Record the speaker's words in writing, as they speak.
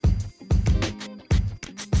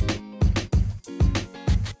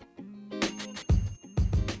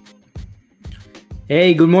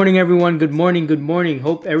Hey, good morning, everyone. Good morning. Good morning.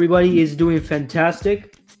 Hope everybody is doing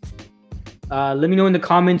fantastic. Let me know in the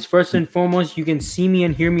comments. First and foremost, you can see me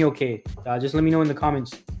and hear me okay. Just let me know in the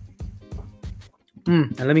comments.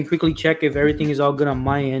 And let me quickly check if everything is all good on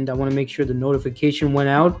my end. I want to make sure the notification went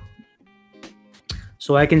out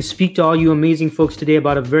so I can speak to all you amazing folks today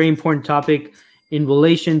about a very important topic in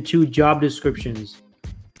relation to job descriptions.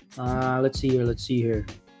 Let's see here.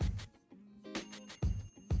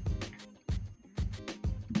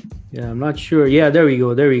 Yeah, I'm not sure. Yeah, there we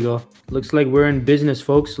go. Looks like we're in business,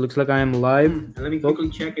 folks. Looks like I am live. And let me quickly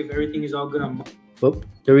check if everything is all good on my... Oh,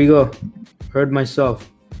 there we go. Heard myself.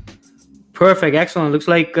 Perfect. Excellent. Looks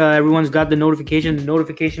like everyone's got the notification. The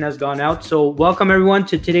notification has gone out. So welcome, everyone,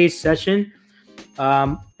 to today's session.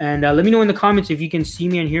 And let me know in the comments if you can see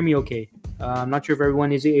me and hear me okay. I'm not sure if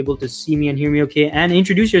everyone is able to see me and hear me okay. And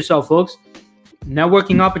introduce yourself, folks.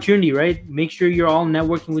 Networking opportunity, right? Make sure you're all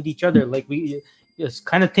networking with each other. Like we... Just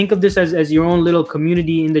kind of think of this as your own little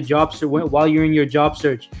community in the job search while you're in your job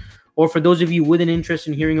search, or for those of you with an interest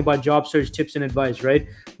in hearing about job search tips and advice, right?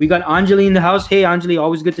 We got Anjali in the house. Hey, Anjali,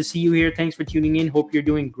 always good to see you here. Thanks for tuning in. Hope you're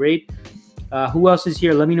doing great. Who else is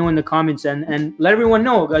here? Let me know in the comments and let everyone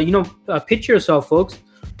know. Pitch yourself, folks.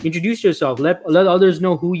 Introduce yourself. Let others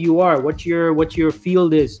know who you are, what your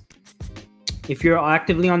field is. If you're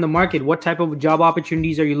actively on the market, what type of job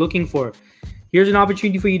opportunities are you looking for? Here's an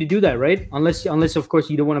opportunity for you to do that, right? Unless of course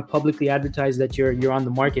you don't want to publicly advertise that you're on the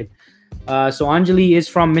market. So Anjali is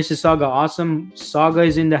from Mississauga. Awesome. Saga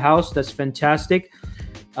is in the house. That's fantastic.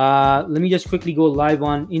 Let me just quickly go live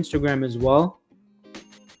on Instagram as well.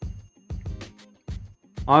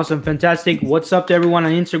 Awesome. Fantastic. What's up to everyone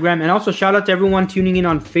on Instagram? And also shout out to everyone tuning in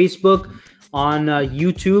on Facebook, on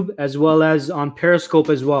YouTube, as well as on Periscope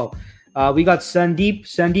as well. We got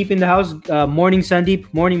Sandeep in the house. Morning,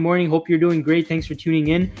 Sandeep. Morning. Hope you're doing great. Thanks for tuning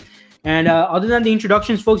in. And other than the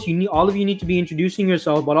introductions, folks, all of you need to be introducing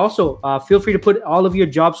yourself, but also feel free to put all of your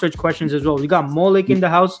job search questions as well. We got Maulik in the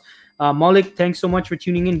house. Maulik, thanks so much for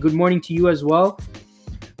tuning in. Good morning to you as well.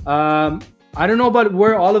 I don't know about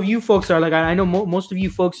where all of you folks are. Like I know most of you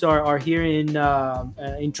folks are here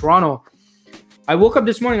in Toronto. I woke up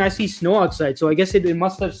this morning, I see snow outside. So I guess it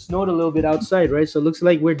must have snowed a little bit outside, right? So it looks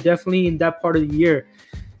like we're definitely in that part of the year.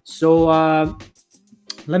 So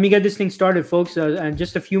let me get this thing started, folks. And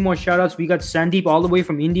just a few more shout outs. We got Sandeep all the way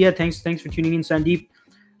from India. Thanks for tuning in, Sandeep.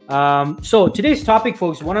 So today's topic,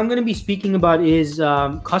 folks, what I'm going to be speaking about is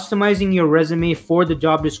customizing your resume for the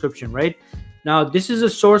job description, right? Now, this is a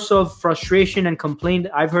source of frustration and complaint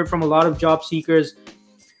I've heard from a lot of job seekers.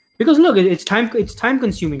 Because look, it's time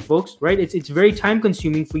consuming, folks, right? It's very time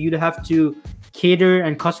consuming for you to have to cater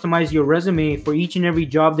and customize your resume for each and every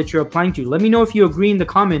job that you're applying to. Let me know if you agree in the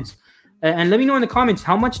comments. And let me know in the comments,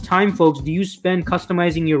 how much time, folks, do you spend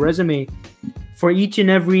customizing your resume for each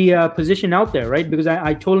and every position out there, right? Because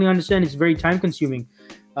I totally understand it's very time consuming.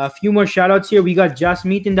 A few more shout outs here. We got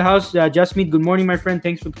Jasmeet in the house. Jasmeet, good morning, my friend.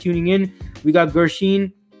 Thanks for tuning in. We got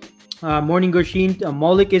Gershine. Morning, Gershine.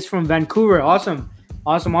 Maulik is from Vancouver. Awesome.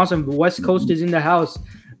 The West Coast is in the house.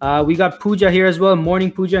 We got Pooja here as well.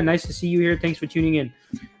 Morning, Pooja. Nice to see you here. Thanks for tuning in.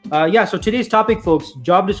 So today's topic, folks,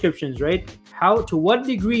 job descriptions, right? To what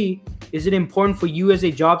degree is it important for you as a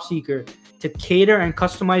job seeker to cater and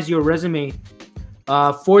customize your resume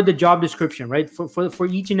for the job description, right? For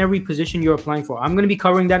each and every position you're applying for. I'm going to be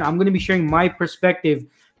covering that. I'm going to be sharing my perspective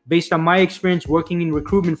based on my experience working in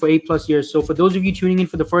recruitment for 8+ years. So for those of you tuning in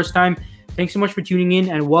for the first time, thanks so much for tuning in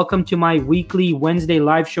and welcome to my weekly Wednesday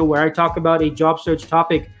live show where I talk about a job search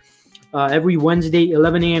topic every Wednesday,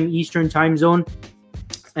 11 a.m. Eastern time zone.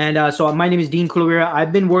 And so my name is Dean Kulawira.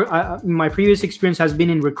 I've been my previous experience has been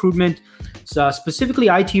in recruitment, specifically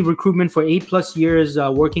IT recruitment for 8+ years,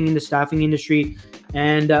 working in the staffing industry.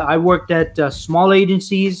 And I worked at small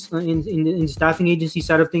agencies in the staffing agency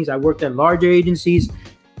side of things. I worked at larger agencies.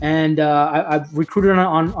 And I've recruited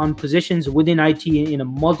on positions within IT in a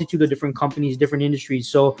multitude of different companies, different industries.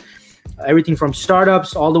 So everything from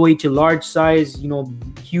startups all the way to large size,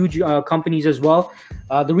 huge companies as well.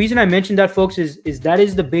 The reason I mentioned that, folks, is that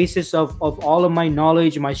is the basis of all of my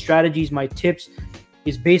knowledge, my strategies, my tips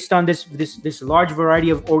is based on this large variety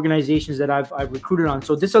of organizations that I've recruited on.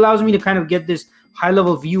 So this allows me to kind of get this high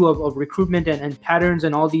level view of recruitment and patterns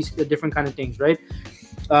and all these different kind of things, right?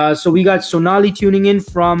 So we got Sonali tuning in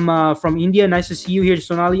from India. Nice to see you here,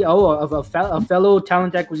 Sonali. A fellow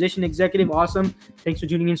talent acquisition executive. Awesome. Thanks for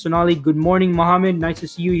tuning in, Sonali. Good morning, Mohammed. Nice to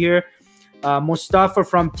see you here. Mustafa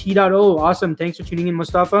from T.O. Awesome. Thanks for tuning in,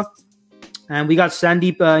 Mustafa. And we got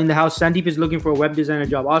Sandeep in the house. Sandeep is looking for a web designer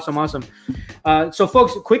job. Awesome. So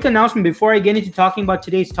folks, quick announcement before I get into talking about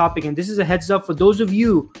today's topic. And this is a heads up for those of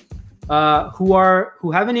you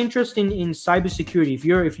who have an interest in cybersecurity.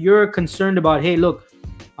 If you're concerned about, hey, look,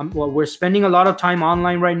 we're spending a lot of time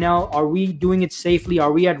online right now. Are we doing it safely?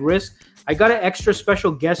 Are we at risk? I got an extra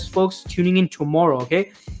special guest, folks, tuning in tomorrow.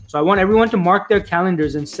 Okay, so I want everyone to mark their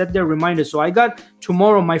calendars and set their reminders. So I got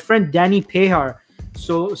tomorrow my friend Danny Pehar.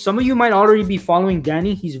 So some of you might already be following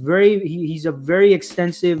Danny. He's a very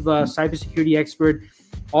extensive cybersecurity expert,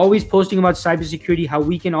 always posting about cybersecurity, how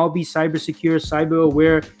we can all be cyber secure, cyber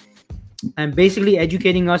aware, and basically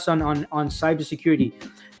educating us on cybersecurity.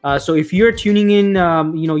 So if you're tuning in,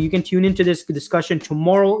 you can tune into this discussion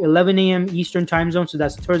tomorrow, 11 a.m. Eastern time zone. So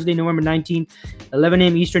that's Thursday, November 19th, 11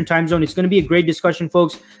 a.m. Eastern time zone. It's going to be a great discussion,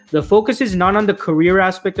 folks. The focus is not on the career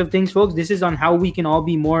aspect of things, folks. This is on how we can all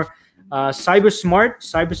be more cyber smart,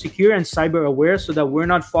 cyber secure, and cyber aware, so that we're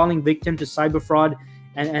not falling victim to cyber fraud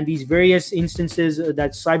and these various instances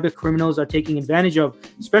that cyber criminals are taking advantage of,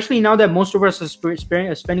 especially now that most of us are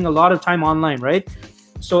spending a lot of time online, right?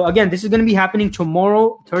 So again, this is going to be happening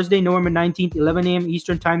tomorrow, Thursday, November 19th, 11 a.m.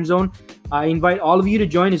 Eastern time zone. I invite all of you to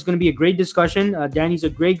join. It's going to be a great discussion. Danny's a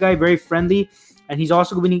great guy, very friendly, and he's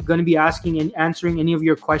also going to be asking and answering any of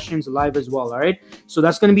your questions live as well. All right. So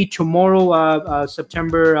that's going to be tomorrow,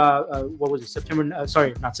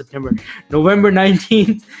 November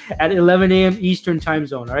 19th at 11 a.m. Eastern time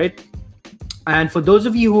zone. All right. And for those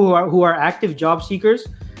of you who are active job seekers,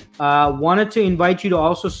 wanted to invite you to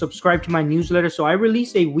also subscribe to my newsletter. So I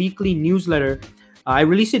release a weekly newsletter. I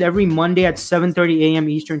release it every Monday at 7:30 a.m.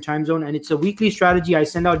 Eastern time zone, and it's a weekly strategy. I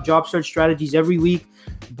send out job search strategies every week,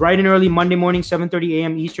 bright and early Monday morning, 7:30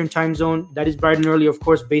 a.m. Eastern time zone. That is bright and early, of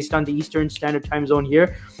course, based on the Eastern Standard Time Zone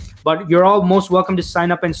here. But you're all most welcome to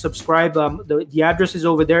sign up and subscribe. The address is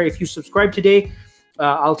over there. If you subscribe today,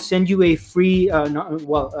 I'll send you a free, an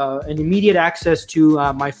immediate access to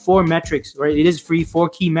my 4 metrics, right? It is free, 4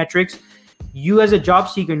 key metrics you as a job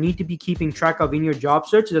seeker need to be keeping track of in your job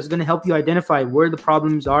search. That's going to help you identify where the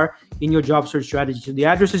problems are in your job search strategy. So the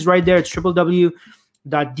address is right there. It's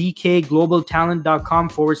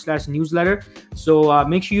www.dkglobaltalent.com/newsletter. So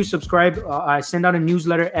make sure you subscribe. I send out a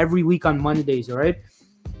newsletter every week on Mondays. All right.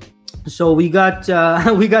 So we got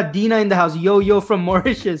Dina in the house. Yo from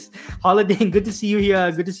Mauritius. Holiday, good to see you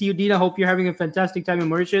here. Good to see you, Dina. Hope you're having a fantastic time in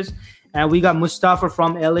Mauritius. And we got Mustafa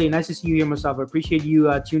from LA. Nice to see you here, Mustafa. Appreciate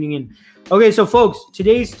you tuning in. Okay, so folks,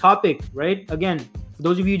 today's topic, right? Again, for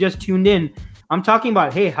those of you just tuned in, I'm talking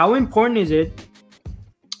about, hey, how important is it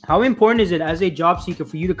as a job seeker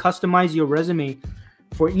for you to customize your resume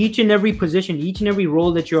for each and every position, each and every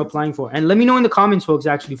role that you're applying for? And let me know in the comments, folks,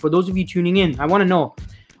 actually, for those of you tuning in, I want to know,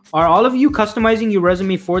 are all of you customizing your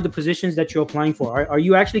resume for the positions that you're applying for? Are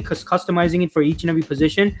you actually customizing it for each and every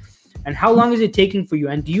position? And how long is it taking for you?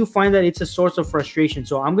 And do you find that it's a source of frustration?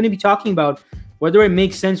 So I'm going to be talking about whether it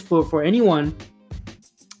makes sense for anyone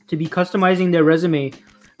to be customizing their resume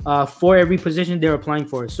for every position they're applying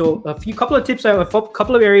for. So couple of tips, a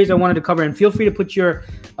couple of areas I wanted to cover, and feel free to put your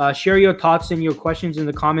share your thoughts and your questions in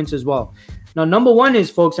the comments as well. Now, number one is,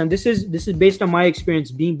 folks, and this is based on my experience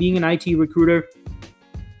being an IT recruiter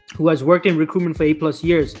who has worked in recruitment for 8+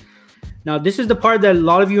 years. Now, this is the part that a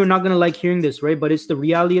lot of you are not going to like hearing this, right? But it's the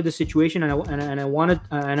reality of the situation, and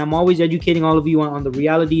I'm always educating all of you on the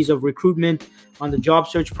realities of recruitment, on the job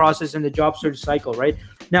search process and the job search cycle, right?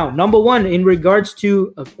 Now, number one, in regards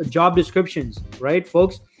to job descriptions, right,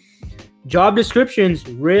 folks? Job descriptions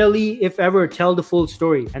rarely, if ever, tell the full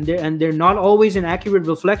story, and they're not always an accurate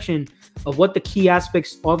reflection of what the key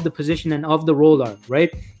aspects of the position and of the role are,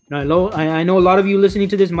 right? Now, I know a lot of you listening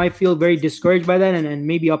to this might feel very discouraged by that and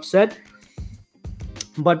maybe upset.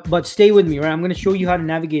 But stay with me, right? I'm going to show you how to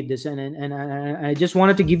navigate this, and I just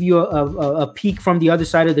wanted to give you a peek from the other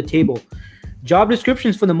side of the table. Job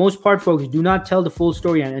descriptions, for the most part, folks, do not tell the full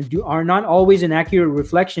story and are not always an accurate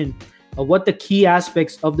reflection of what the key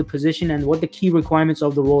aspects of the position and what the key requirements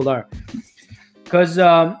of the role are. Because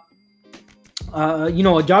a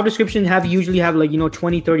job description usually have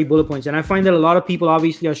 20, 30 bullet points, and I find that a lot of people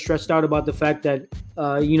obviously are stressed out about the fact that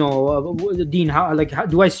Dean, how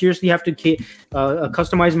do I seriously have to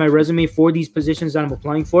customize my resume for these positions that I'm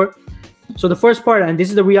applying for? So the first part, and this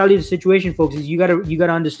is the reality of the situation, folks, is you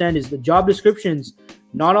gotta understand is the job descriptions,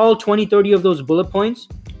 not all 20, 30 of those bullet points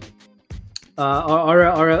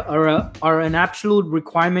are an absolute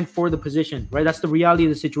requirement for the position, right? That's the reality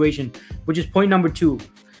of the situation, which is point number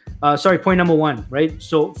one, right?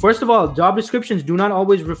 So first of all, job descriptions do not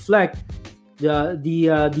always reflect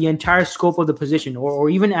the entire scope of the position, or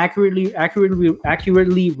even accurately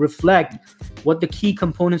reflect what the key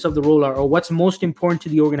components of the role are, or what's most important to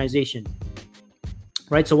the organization,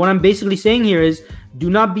 right? So what I'm basically saying here is,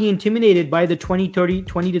 do not be intimidated by the 20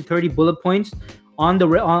 to 30 bullet points on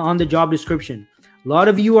the job description. A lot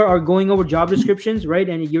of you are going over job descriptions, right?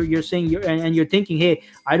 And you're saying you're thinking, hey,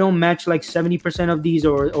 I don't match like 70% of these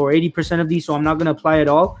or 80% of these, so I'm not going to apply at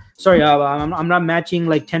all. Sorry, I'm not matching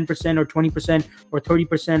like 10% or 20% or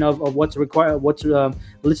 30% of what's required, what's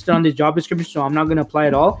listed on this job description, so I'm not going to apply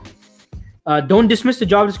at all. Don't dismiss the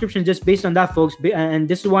job description just based on that, folks. And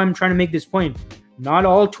this is why I'm trying to make this point. Not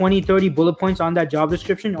all 20, 30 bullet points on that job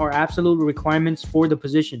description are absolute requirements for the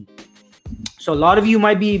position. So a lot of you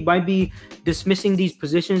might be dismissing these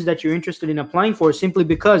positions that you're interested in applying for simply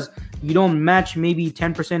because you don't match maybe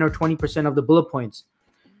 10% or 20% of the bullet points.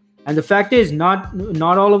 And the fact is, not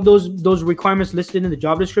all of those requirements listed in the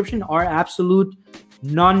job description are absolute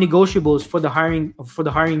non-negotiables for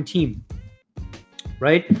the hiring team,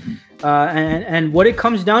 right? And what it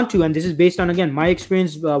comes down to, and this is based on, again, my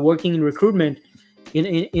experience working in recruitment,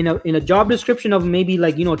 in a job description of maybe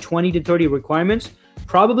like 20 to 30 requirements,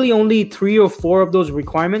 probably only 3 or 4 of those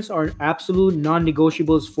requirements are absolute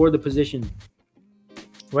non-negotiables for the position,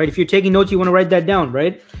 right? If you're taking notes, you want to write that down,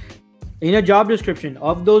 right? In a job description,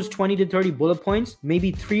 of those 20 to 30 bullet points,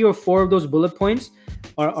 maybe 3 or 4 of those bullet points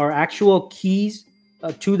are actual keys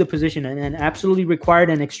to the position and absolutely required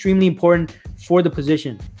and extremely important for the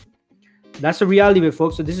position. That's the reality of it,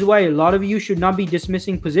 folks. So this is why a lot of you should not be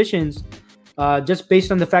dismissing positions just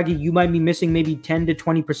based on the fact that you might be missing maybe 10 to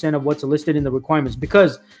 20% of what's listed in the requirements.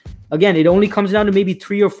 Because, again, it only comes down to maybe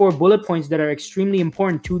 3 or 4 bullet points that are extremely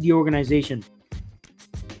important to the organization,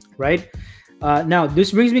 right? Now,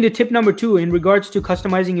 this brings me to tip number 2 in regards to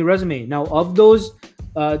customizing your resume. Now, of those,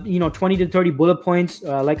 20 to 30 bullet points,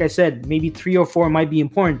 like I said, maybe 3 or 4 might be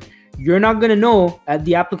important. You're not going to know at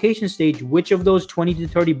the application stage which of those 20 to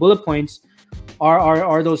 30 bullet points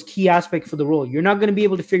are those key aspects for the role. You're not going to be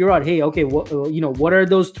able to figure out, hey, okay, what are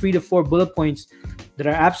those 3 to 4 bullet points that are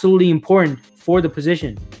absolutely important for the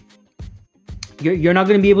position? You're not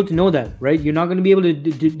going to be able to know that, right? You're not going to be able to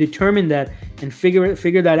determine that and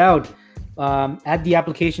figure that out at the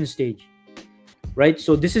application stage, right?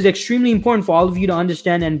 So this is extremely important for all of you to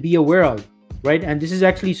understand and be aware of, right? And this is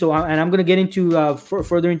actually and I'm going to get into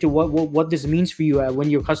further into what this means for you when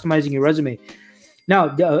you're customizing your resume.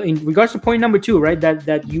 Now, in regards to point number 2, right,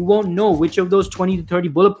 that you won't know which of those 20 to 30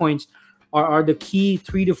 bullet points are the key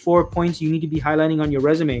 3 to 4 points you need to be highlighting on your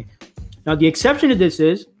resume. Now, the exception to this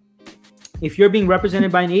is if you're being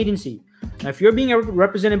represented by an agency. Now, if you're being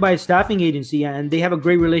represented by a staffing agency and they have a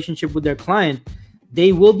great relationship with their client,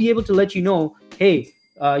 they will be able to let you know, hey,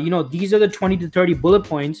 these are the 20 to 30 bullet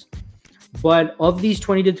points, but of these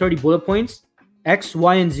 20 to 30 bullet points, X,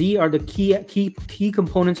 Y, and Z are the key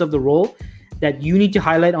components of the role that you need to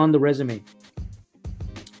highlight on the resume,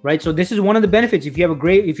 right? So this is one of the benefits. If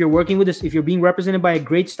you're working with this, if you're being represented by a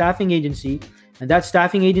great staffing agency, and that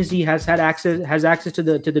staffing agency has access to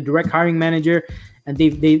the direct hiring manager, and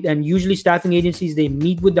and usually staffing agencies, they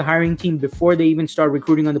meet with the hiring team before they even start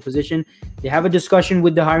recruiting on the position. They have a discussion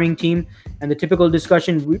with the hiring team, and the typical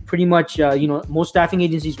discussion, pretty much, most staffing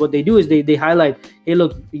agencies, what they do is they highlight, hey,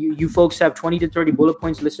 look, you folks have 20 to 30 bullet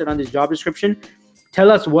points listed on this job description. Tell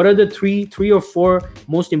us what are the three or four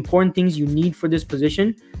most important things you need for this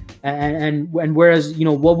position, and whereas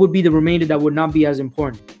what would be the remainder that would not be as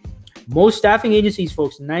important. Most staffing agencies,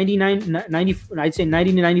 folks, 90 to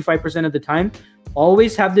 95% of the time,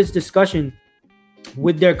 always have this discussion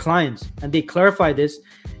with their clients, and they clarify this,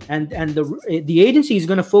 and the agency is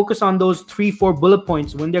going to focus on those 3-4 bullet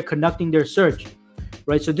points when they're conducting their search.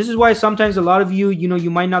 Right. So this is why sometimes a lot of you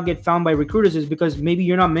might not get found by recruiters, is because maybe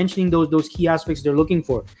you're not mentioning those key aspects they're looking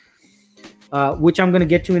for, which I'm going to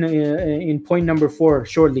get to in point number 4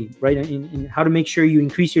 shortly, right? In how to make sure you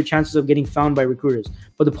increase your chances of getting found by recruiters.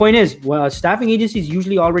 But the point is, staffing agencies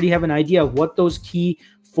usually already have an idea of what those key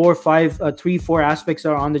 4 aspects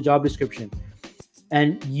are on the job description.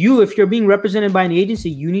 And if you're being represented by an agency,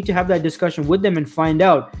 you need to have that discussion with them and find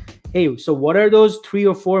out, hey, so what are those 3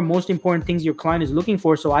 or 4 most important things your client is looking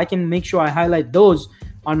for, so I can make sure I highlight those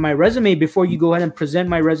on my resume before you go ahead and present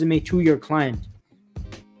my resume to your client.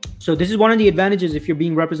 So this is one of the advantages. If you're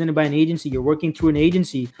being represented by an agency, you're working through an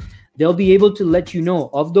agency, they'll be able to let you know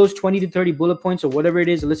of those 20 to 30 bullet points or whatever it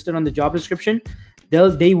is listed on the job description.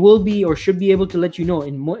 They will be or should be able to let you know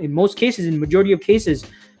in most cases, in majority of cases,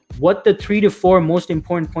 what the 3 to 4 most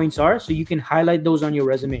important points are, so you can highlight those on your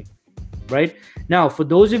resume. Right now, for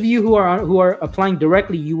those of you who are applying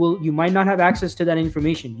directly, you might not have access to that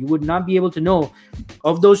information. You would not be able to know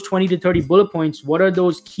of those 20 to 30 bullet points, what are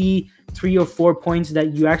those key 3 or 4 points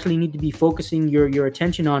that you actually need to be focusing your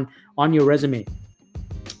attention on your resume.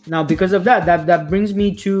 Now, because of that brings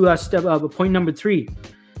me to point number 3.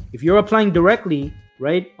 If you're applying directly,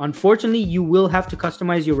 right, unfortunately, you will have to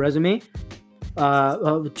customize your resume.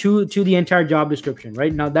 to the entire job description,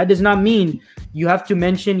 right? Now that does not mean you have to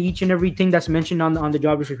mention each and everything that's mentioned on the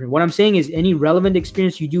job description. What I'm saying is any relevant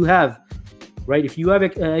experience you do have, right? If you have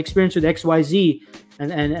experience with XYZ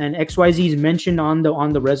and XYZ is mentioned on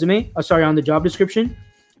the resume, on the job description,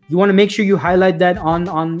 you want to make sure you highlight that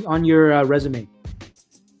on your resume,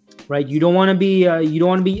 right? You don't want to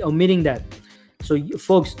be omitting that. So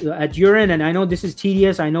folks, at your end, and I know this is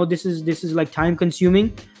tedious, I know this is like time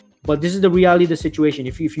consuming, but this is the reality of the situation.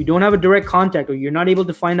 If you don't have a direct contact, or you're not able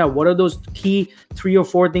to find out what are those key 3 or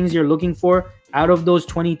 4 things you're looking for out of those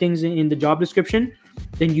 20 things in the job description,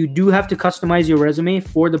 then you do have to customize your resume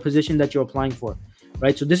for the position that you're applying for,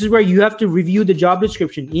 right? So this is where you have to review the job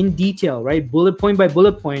description in detail, right? Bullet point by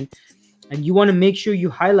bullet point. And you want to make sure you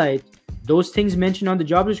highlight those things mentioned on the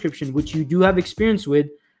job description, which you do have experience with,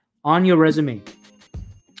 on your resume.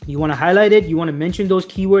 You want to highlight it. You want to mention those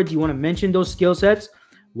keywords. You want to mention those skill sets.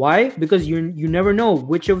 Why? Because you never know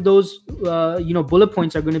which of those bullet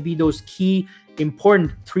points are going to be those key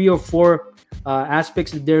important 3 or 4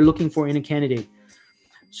 aspects that they're looking for in a candidate.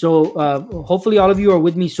 So hopefully all of you are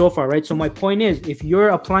with me so far, right? So my point is, if you're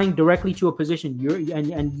applying directly to a position,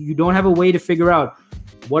 and you don't have a way to figure out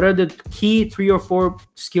what are the key 3 or 4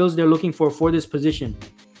 skills they're looking for this position,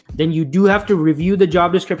 then you do have to review the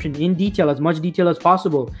job description in detail, as much detail as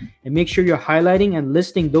possible, and make sure you're highlighting and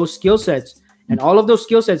listing those skill sets and all of those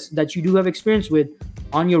skill sets that you do have experience with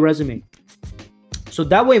on your resume. So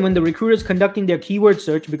that way, when the recruiter is conducting their keyword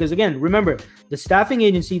search, because again, remember, the staffing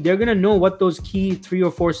agency, they're going to know what those key 3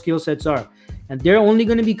 or 4 skill sets are. And they're only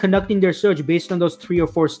going to be conducting their search based on those 3 or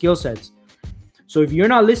 4 skill sets. So if you're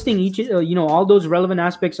not listing each, all those relevant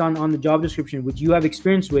aspects on the job description, which you have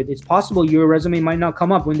experience with, it's possible your resume might not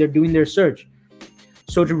come up when they're doing their search.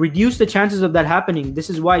 So to reduce the chances of that happening, this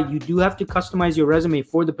is why you do have to customize your resume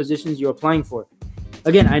for the positions you're applying for.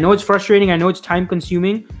 Again, I know it's frustrating. I know it's time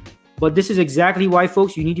consuming, but this is exactly why,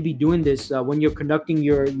 folks, you need to be doing this when you're conducting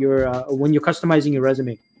when you're customizing your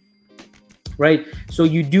resume, right? So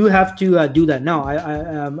you do have to do that. Now,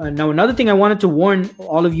 now another thing I wanted to warn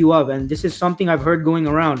all of you of, and this is something I've heard going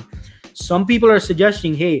around. Some people are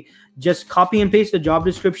suggesting, hey, just copy and paste the job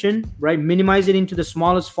description, right? Minimize it into the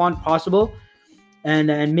smallest font possible,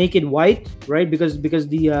 and make it white, right? Because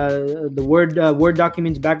the Word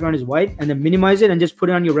document's background is white, and then minimize it and just put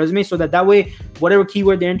it on your resume, so that way whatever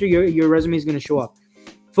keyword they enter, your resume is going to show up.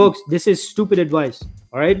 Folks, this is stupid advice.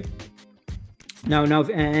 All right. Now,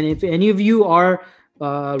 if any of you are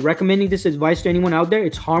recommending this advice to anyone out there,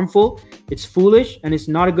 it's harmful, it's foolish, and it's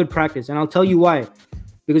not a good practice. And I'll tell you why.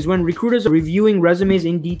 Because when recruiters are reviewing resumes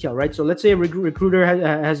in detail, right? So let's say a recruiter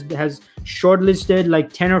has shortlisted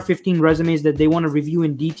like 10 or 15 resumes that they want to review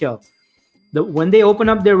in detail. When they open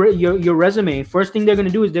up your resume, first thing they're going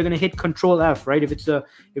to do is they're going to hit Control F, right? If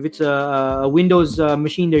it's a Windows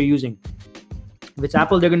machine they're using. If it's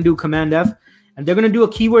Apple, they're going to do Command F, and they're going to do a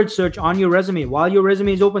keyword search on your resume. While your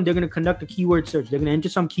resume is open, they're going to conduct a keyword search. They're going to enter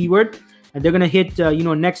some keyword, and they're going to hit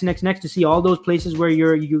next to see all those places where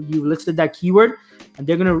you listed that keyword. And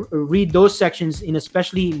they're going to read those sections in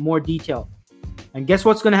especially more detail. And guess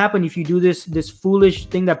what's going to happen if you do this foolish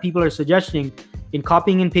thing that people are suggesting in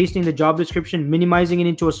copying and pasting the job description, minimizing it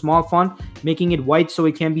into a small font, making it white so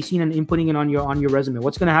it can be seen, and inputting it on your resume?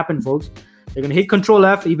 What's going to happen, folks? They're going to hit Control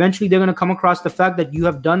F. Eventually, they're going to come across the fact that you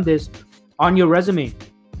have done this on your resume.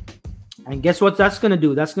 And guess what that's going to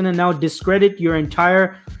do? That's going to now discredit your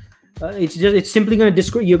entire it's simply going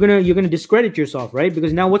to you're going to discredit yourself, right?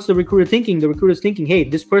 Because now what's the recruiter thinking? The recruiter is thinking, hey,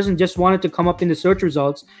 this person just wanted to come up in the search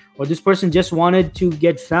results, or this person just wanted to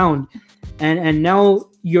get found, and now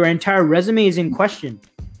your entire resume is in question,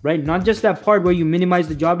 right? Not just that part where you minimize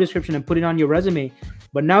the job description and put it on your resume,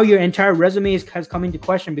 but now your entire resume has come into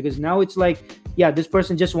question, because now it's like, yeah, this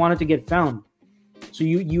person just wanted to get found. So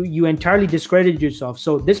you entirely discredited yourself.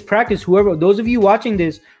 So this practice, those of you watching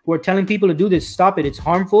this who are telling people to do this, stop it. It's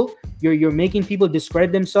harmful. You're making people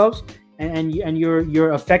discredit themselves, and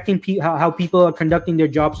you're affecting how people are conducting their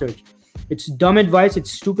job search. It's dumb advice.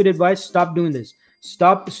 It's stupid advice. Stop doing this.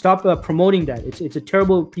 Stop promoting that. It's a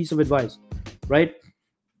terrible piece of advice, right?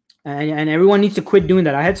 And everyone needs to quit doing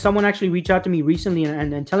that. I had someone actually reach out to me recently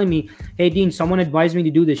and telling me, hey, Dean, someone advised me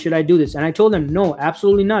to do this. Should I do this? And I told them, no,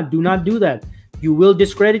 absolutely not. Do not do that. You will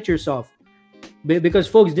discredit yourself, because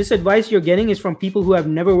folks, this advice you're getting is from people who have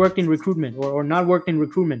never worked in recruitment or not worked in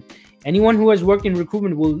recruitment. Anyone who has worked in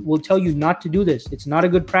recruitment will tell you not to do this. It's not a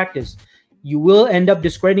good practice. You will end up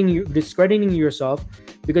discrediting yourself,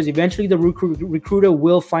 because eventually the recruiter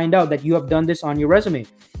will find out that you have done this on your resume.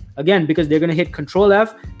 Again, because they're going to hit Control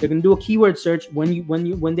F, they're going to do a keyword search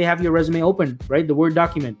when they have your resume open, right? The Word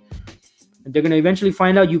document. They're going to eventually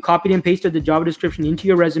find out you copied and pasted the job description into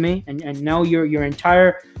your resume, and now your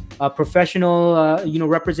entire professional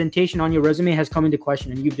representation on your resume has come into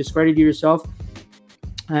question, and you've discredited yourself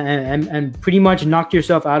and pretty much knocked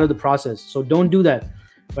yourself out of the process. So don't do that,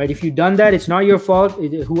 right? If you've done that, it's not your fault.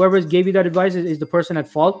 Whoever gave you that advice is the person at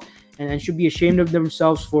fault, and should be ashamed of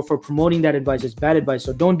themselves for promoting that advice. It's bad advice.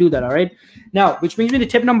 So don't do that. All right. Now, which brings me to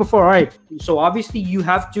tip number 4. All right. So obviously you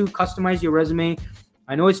have to customize your resume.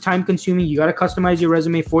 I know it's time consuming. You got to customize your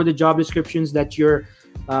resume for the job descriptions for the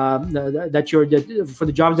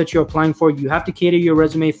jobs that you're applying for. You have to cater your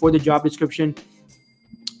resume for the job description.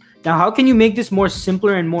 Now, how can you make this more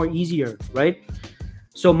simpler and more easier, right?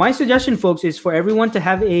 So my suggestion, folks, is for everyone to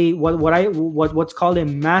have what's called a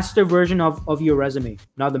master version of your resume.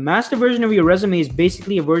 Now, the master version of your resume is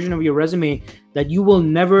basically a version of your resume that you will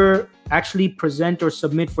never actually present or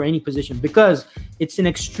submit for any position, because it's an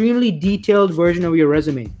extremely detailed version of your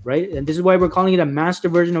resume, right? And this is why we're calling it a master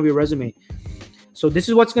version of your resume. So this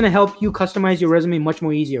is what's going to help you customize your resume much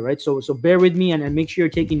more easier, right? So bear with me and make sure you're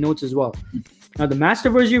taking notes as well. Now, the master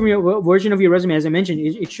version of your resume, as I mentioned,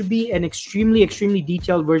 it should be an extremely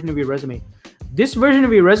detailed version of your resume. This version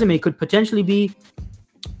of your resume could potentially be,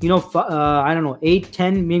 I don't know, 8,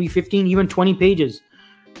 10, maybe 15, even 20 pages,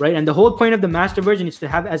 right? And the whole point of the master version is to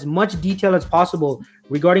have as much detail as possible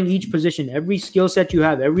regarding each position, every skill set you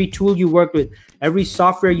have, every tool you work with, every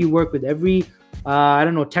software you work with, every,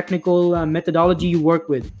 technical methodology you work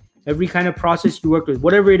with, every kind of process you work with,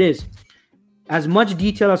 whatever it is. As much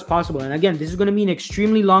detail as possible. And again, this is going to be an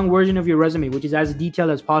extremely long version of your resume, which is as detailed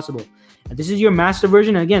as possible. And this is your master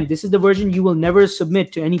version. And again, this is the version you will never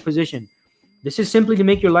submit to any position. This is simply to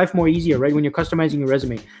make your life more easier, right? When you're customizing your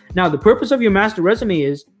resume. Now, the purpose of your master resume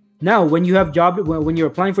is now when you're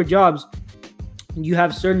applying for jobs, you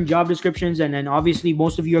have certain job descriptions, and then obviously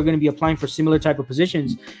most of you are going to be applying for similar type of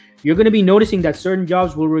positions. You're going to be noticing that certain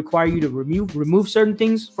jobs will require you to remove certain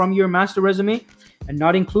things from your master resume and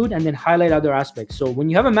not include, and then highlight other aspects. So when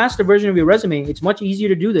you have a master version of your resume, it's much easier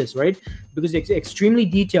to do this, right? Because it's extremely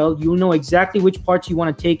detailed. You'll know exactly which parts you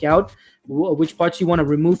want to take out, which parts you want to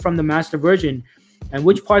remove from the master version, and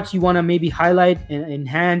which parts you want to maybe highlight and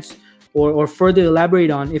enhance or further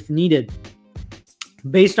elaborate on if needed,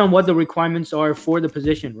 based on what the requirements are for the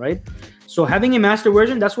position, right? So having a master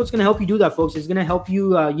version, that's what's going to help you do that, folks. It's going to help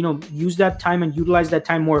you, use that time and utilize that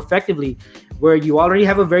time more effectively, where you already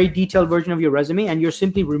have a very detailed version of your resume and you're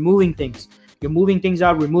simply removing things. You're moving things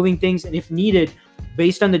out, removing things, and if needed,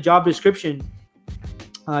 based on the job description,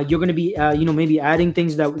 you're going to be, maybe adding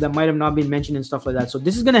things that might have not been mentioned and stuff like that. So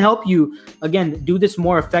this is going to help you, again, do this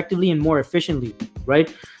more effectively and more efficiently,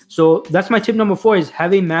 right? So that's my tip number 4, is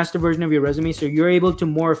have a master version of your resume, so you're able to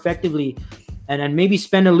more effectively and maybe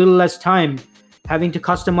spend a little less time having to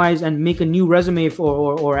customize and make a new resume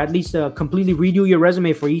or at least completely redo your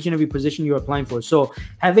resume for each and every position you're applying for. So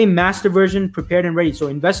have a master version prepared and ready. So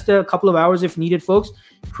invest a couple of hours if needed, folks.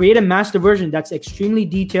 Create a master version that's extremely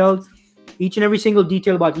detailed, each and every single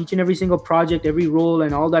detail about each and every single project, every role,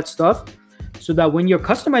 and all that stuff, so that when you're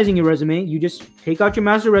customizing your resume, you just take out your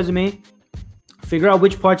master resume, figure out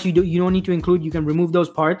which parts you don't need to include. You can remove those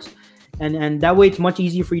parts. And that way it's much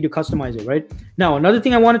easier for you to customize it, right? Now, another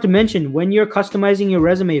thing I wanted to mention, when you're customizing your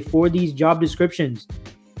resume for these job descriptions,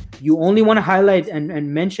 you only want to highlight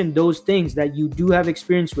and mention those things that you do have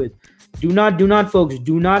experience with. Do not, folks,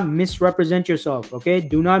 do not misrepresent yourself, okay?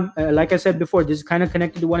 Do not, like I said before, this is kind of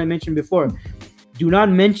connected to what I mentioned before. Do not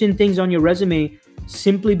mention things on your resume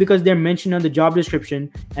simply because they're mentioned on the job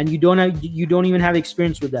description and you don't even have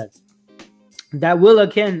experience with that. That will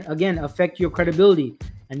again affect your credibility,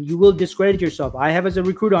 and you will discredit yourself. I have, as a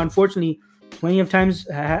recruiter, unfortunately, plenty of times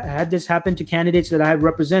had this happen to candidates that I have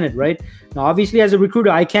represented, right? Now, obviously, as a recruiter,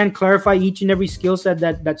 I can't clarify each and every skill set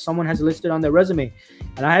that someone has listed on their resume.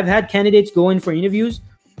 And I have had candidates go in for interviews,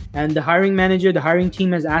 and the hiring manager, the hiring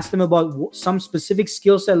team has asked them about some specific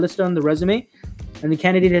skill set listed on the resume, and the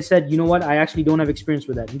candidate has said, you know what, I actually don't have experience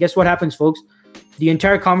with that. And guess what happens, folks? The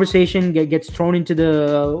entire conversation gets thrown into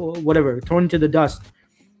the dust,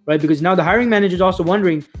 right? Because now the hiring manager is also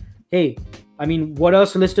wondering, hey, I mean, what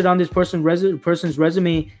else listed on this person's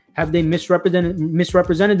resume have they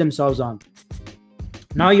misrepresented themselves on?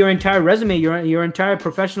 Now your entire resume, your entire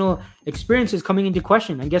professional experience is coming into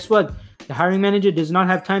question. And guess what? The hiring manager does not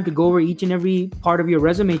have time to go over each and every part of your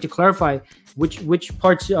resume to clarify which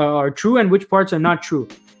parts are true and which parts are not true.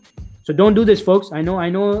 So don't do this, folks. I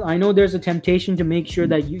know there's a temptation to make sure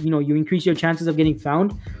that you increase your chances of getting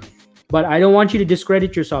found, but I don't want you to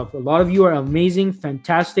discredit yourself. A lot of you are amazing,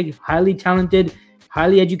 fantastic, highly talented,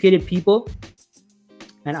 highly educated people,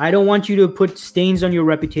 and I don't want you to put stains on your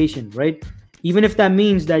reputation, right? even if that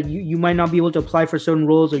means that you might not be able to apply for certain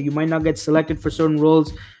roles, or you might not get selected for certain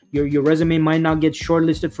roles, your resume might not get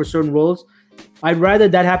shortlisted for certain roles. I'd rather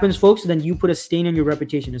that happens, folks, than you put a stain on your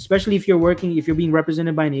reputation, especially if you're being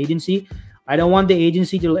represented by an agency. I don't want the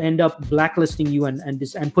agency to end up blacklisting you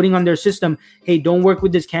and putting on their system, hey, don't work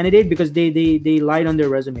with this candidate because they lied on their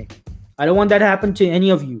resume. I don't want that to happen to any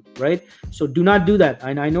of you, right? So do not do that.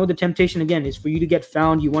 I know the temptation, again, is for you to get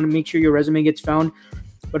found. You want to make sure your resume gets found.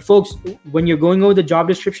 But folks, when you're going over the job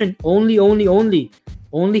description, only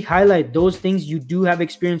highlight those things you do have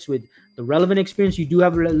experience with, the relevant experience you do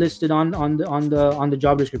have listed on the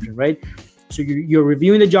job description, right? So you're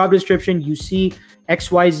reviewing the job description, you see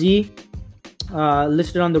XYZ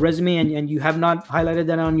listed on the resume, and you have not highlighted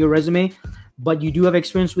that on your resume, but you do have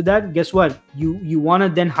experience with that. Guess what? You want to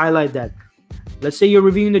then highlight that. Let's say you're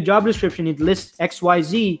reviewing the job description, it lists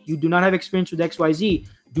XYZ, you do not have experience with XYZ.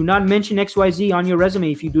 Do not mention XYZ on your resume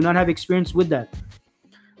if you do not have experience with that.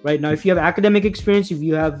 Right now, if you have academic experience, if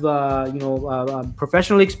you have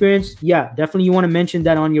professional experience, yeah, definitely you want to mention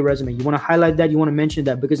that on your resume. You want to highlight that. You want to mention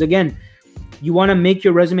that because, again, you want to make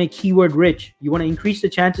your resume keyword rich. You want to increase the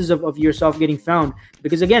chances of yourself getting found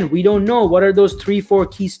because, again, we don't know what are those 3-4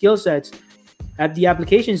 key skill sets at the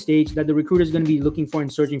application stage that the recruiter is going to be looking for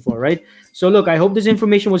and searching for, right? So look, I hope this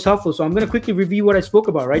information was helpful. So I'm going to quickly review what I spoke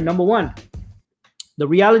about, right? Number one, the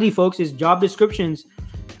reality, folks, is job descriptions,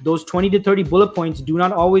 those 20 to 30 bullet points do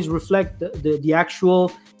not always reflect the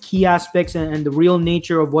actual key aspects and the real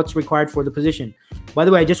nature of what's required for the position. By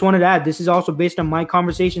the way, I just wanted to add, this is also based on my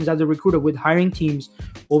conversations as a recruiter with hiring teams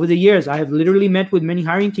over the years. I have literally met with many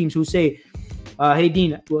hiring teams who say, hey,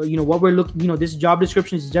 Dean, well, what we're looking, this job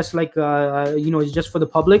description is just like, it's just for the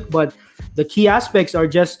public, but the key aspects are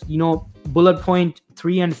just, bullet point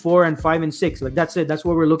 3 and 4 and 5 and 6. Like, that's it. That's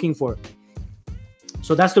what we're looking for.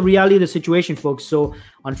 So that's the reality of the situation, folks. So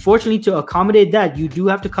unfortunately, to accommodate that, you do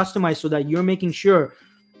have to customize so that you're making sure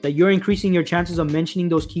that you're increasing your chances of mentioning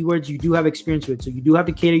those keywords you do have experience with. So you do have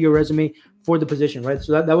to cater your resume for the position, right?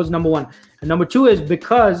 So that was number one. And number two is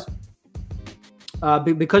because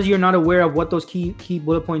you're not aware of what those key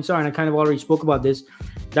bullet points are, and I kind of already spoke about this,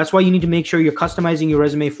 that's why you need to make sure you're customizing your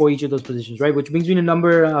resume for each of those positions, right? Which brings me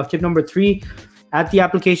to tip number 3. At the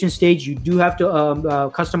application stage, you do have to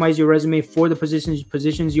customize your resume for the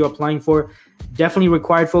positions you're applying for. Definitely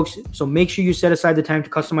required, folks. So make sure you set aside the time to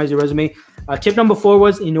customize your resume. Tip number 4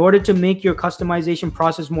 was, in order to make your customization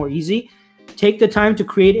process more easy, take the time to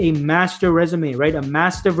create a master resume, right? A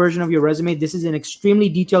master version of your resume. This is an extremely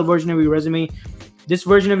detailed version of your resume. This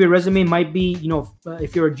version of your resume might be,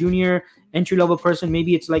 if you're a junior entry-level person,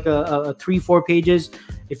 maybe it's like a 3-4 pages.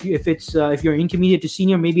 If you're intermediate to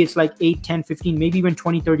senior, maybe it's like 8, 10, 15, maybe even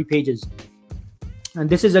 20, 30 pages. And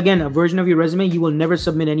this is, again, a version of your resume you will never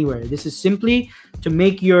submit anywhere. This is simply to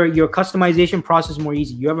make your customization process more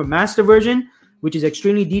easy. You have a master version, which is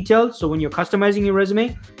extremely detailed. So when you're customizing your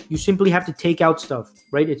resume, you simply have to take out stuff,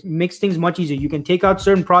 right? It makes things much easier. You can take out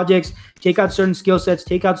certain projects, take out certain skill sets,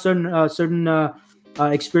 take out certain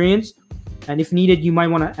experience. And if needed, you might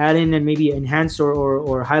want to add in and maybe enhance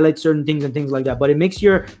or highlight certain things and things like that. But it makes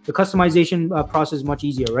the customization process much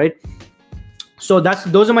easier, right? So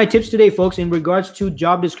those are my tips today, folks, in regards to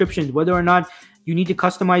job descriptions, whether or not you need to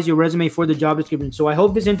customize your resume for the job description. So I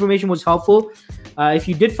hope this information was helpful. If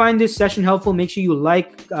you did find this session helpful, make sure you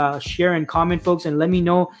like, share, and comment, folks, and let me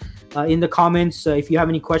know in the comments if you have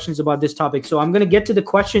any questions about this topic. So I'm going to get to the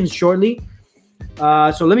questions shortly.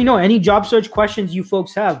 So let me know any job search questions you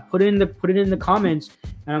folks have. Put it in the comments,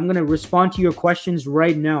 and I'm going to respond to your questions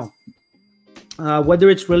right now. Whether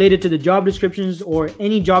it's related to the job descriptions or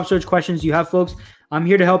any job search questions you have, folks, I'm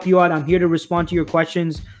here to help you out. I'm here to respond to your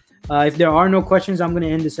questions. If there are no questions, I'm going to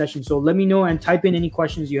end the session. So let me know and type in any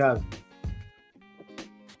questions you have.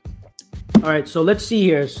 All right, so let's see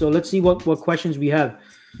here. So let's see what questions we have.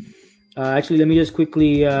 Actually, let me just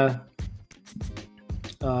quickly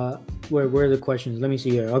where are the questions? Let me see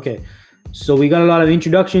here. Okay, so we got a lot of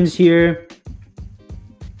introductions here.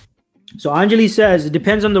 So Anjali says, it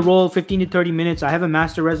depends on the role, 15 to 30 minutes. I have a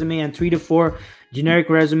master resume and 3 to 4 generic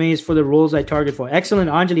resumes for the roles I target for.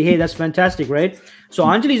 Excellent, Anjali. Hey, that's fantastic, right? So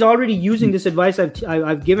Anjali's already using this advice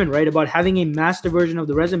I've given, right, about having a master version of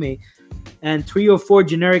the resume and 3 or 4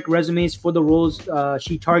 generic resumes for the roles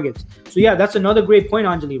she targets. So yeah, that's another great point,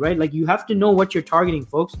 Anjali, right? Like, you have to know what you're targeting,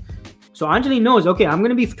 folks. So Anjali knows, okay, I'm going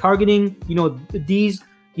to be targeting, these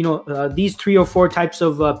 3 or 4 types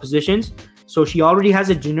of positions. So she already has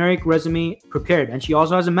a generic resume prepared, and she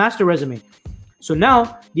also has a master resume. So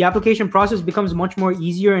now the application process becomes much more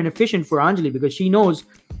easier and efficient for Anjali because she knows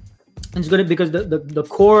It's good because the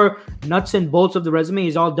core nuts and bolts of the resume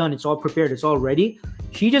is all done. It's all prepared. It's all ready.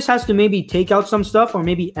 She just has to maybe take out some stuff or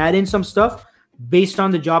maybe add in some stuff based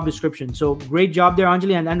on the job description. So great job there,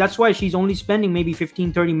 Anjali. And that's why she's only spending maybe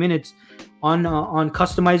 15, 30 minutes on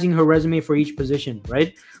customizing her resume for each position,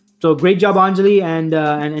 right? So great job, Anjali,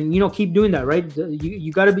 and you know, keep doing that, right?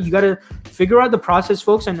 You gotta figure out the process,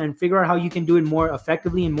 folks, and figure out how you can do it more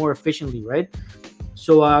effectively and more efficiently, right?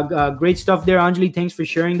 So great stuff there, Anjali. Thanks for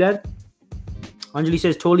sharing that. Anjali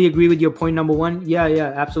says, totally agree with your point number one. Yeah,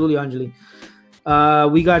 absolutely, Anjali.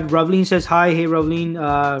 We got Ravleen says, hi. Hey, Ravleen.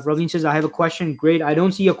 Ravleen says, I have a question. Great. I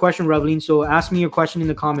don't see your question, Ravleen, so ask me your question in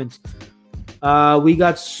the comments. We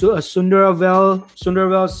got Sundaravel.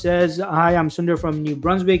 Sundaravel says, hi, I'm Sundar from New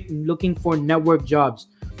Brunswick, looking for network jobs.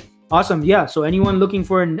 Awesome. Yeah, so anyone looking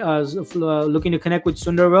for looking to connect with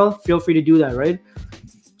Sundaravel, feel free to do that, right?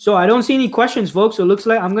 So I don't see any questions, folks. So it looks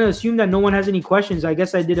like I'm going to assume that no one has any questions. I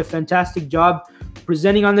guess I did a fantastic job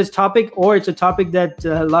presenting on this topic, or it's a topic that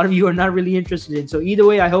a lot of you are not really interested in. So either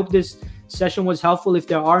way, I hope this session was helpful. If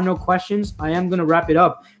there are no questions, I am going to wrap it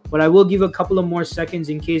up, but I will give a couple of more seconds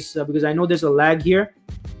in case, because I know there's a lag here.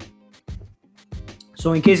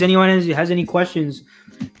 So in case anyone has any questions,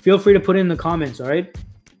 feel free to put it in the comments. All right.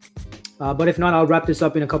 But if not, I'll wrap this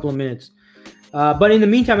up in a couple of minutes. But in the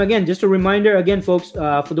meantime, again, just a reminder, again, folks,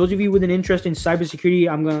 for those of you with an interest in cybersecurity,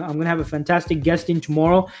 I'm gonna have a fantastic guest in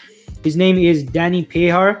tomorrow. His name is Danny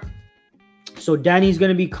Pehar. So Danny's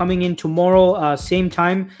gonna be coming in tomorrow, same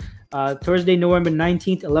time, Thursday, November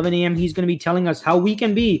 19th, 11 a.m. He's gonna be telling us how we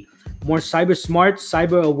can be more cyber smart,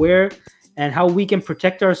 cyber aware, and how we can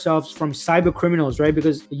protect ourselves from cyber criminals, right?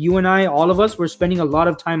 Because you and I, all of us, we're spending a lot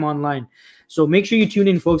of time online. So make sure you tune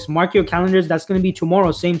in, folks. Mark your calendars. That's going to be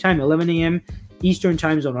tomorrow, same time, 11 a.m. Eastern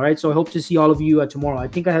time zone. All right. So I hope to see all of you tomorrow. I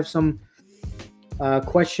think I have some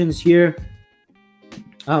questions here.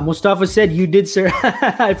 Mustafa said, you did, sir.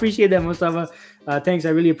 I appreciate that, Mustafa. Thanks. I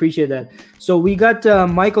really appreciate that. So we got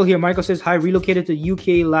Michael here. Michael says, hi, relocated to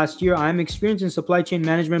UK last year. I'm experienced in supply chain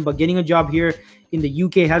management, but getting a job here in the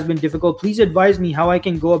UK has been difficult. Please advise me how I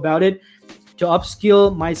can go about it to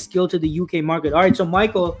upskill my skill to the UK market. All right. So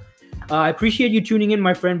Michael, I appreciate you tuning in,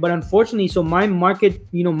 my friend, but unfortunately, so my market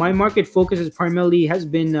focus has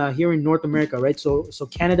been here in North America, right? So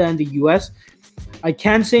Canada and the US. I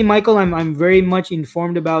can say, Michael, I'm very much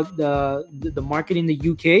informed about the market in the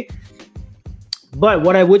UK. But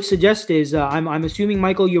what I would suggest is, I'm assuming,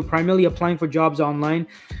 Michael, you're primarily applying for jobs online.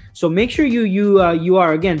 So make sure you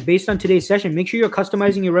are, again, based on today's session, make sure you're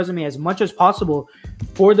customizing your resume as much as possible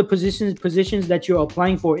for the positions that you're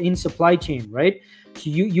applying for in supply chain, right? So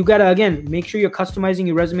you gotta, again, make sure you're customizing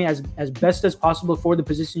your resume as best as possible for the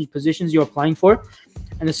positions you're applying for.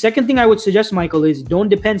 And the second thing I would suggest, Michael, is don't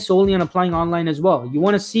depend solely on applying online as well. You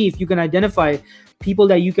want to see if you can identify people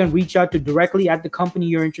that you can reach out to directly at the company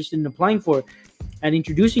you're interested in applying for, and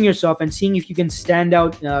introducing yourself and seeing if you can stand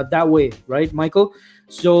out that way, right, Michael?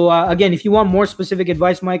 So again, if you want more specific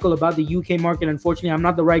advice, Michael, about the UK market, unfortunately, I'm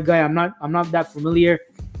not the right guy. I'm not that familiar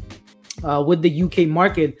with the UK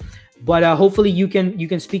market. But hopefully you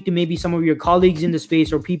can speak to maybe some of your colleagues in the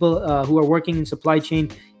space or people who are working in supply chain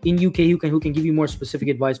in UK who can give you more specific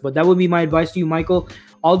advice. But that would be my advice to you, Michael.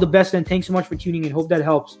 All the best, and thanks so much for tuning in. Hope that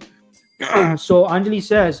helps. So Anjali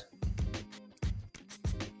says,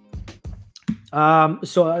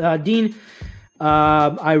 Dean,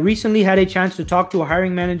 I recently had a chance to talk to a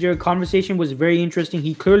hiring manager. Conversation was very interesting.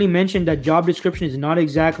 He clearly mentioned that job description is not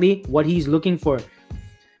exactly what he's looking for.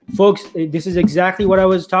 Folks, this is exactly what I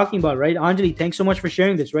was talking about, right? Anjali, thanks so much for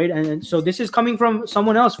sharing this, right? And so this is coming from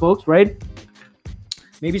someone else, folks, right?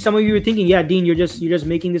 Maybe some of you are thinking, yeah, Dean, you're just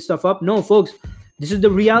making this stuff up. No, folks, this is the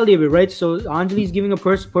reality of it, right? So Anjali is giving a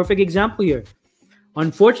perfect example here.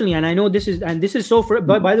 Unfortunately, and I know this is so,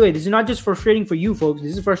 but by the way, this is not just frustrating for you, folks.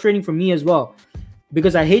 This is frustrating for me as well,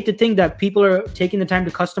 because I hate to think that people are taking the time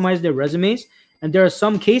to customize their resumes. And there are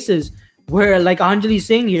some cases where, like Anjali's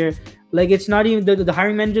saying here, like it's not even the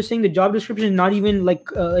hiring manager saying the job description is not even like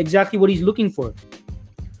exactly what he's looking for.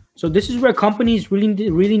 So this is where companies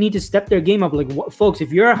really need to step their game up. Like, folks,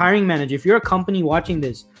 if you're a hiring manager, if you're a company watching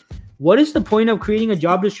this, what is the point of creating a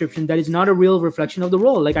job description that is not a real reflection of the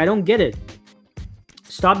role? Like, I don't get it.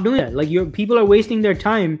 Stop doing that. Like, people are wasting their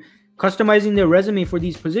time customizing their resume for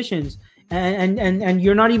these positions, and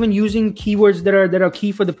you're not even using keywords that are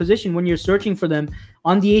key for the position when you're searching for them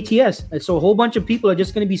on the ATS. And so a whole bunch of people are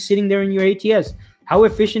just going to be sitting there in your ATS. How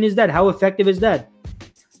efficient is that? How effective is that?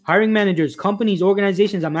 Hiring managers, companies,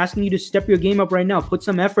 organizations, I'm asking you to step your game up right now. Put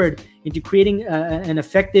some effort into creating an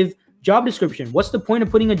effective job description. What's the point of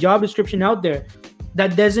putting a job description out there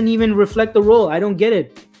that doesn't even reflect the role? I don't get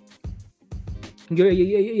it.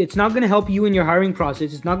 It's not going to help you in your hiring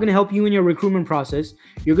process. It's not going to help you in your recruitment process.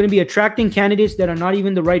 You're going to be attracting candidates that are not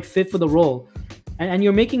even the right fit for the role. And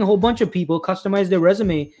you're making a whole bunch of people customize their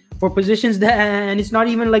resume for positions that, and it's not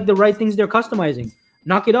even like the right things they're customizing.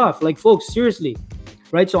 Knock it off. Like, folks, seriously.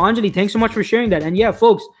 Right? So Anjali, thanks so much for sharing that. And yeah,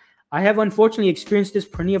 folks, I have unfortunately experienced this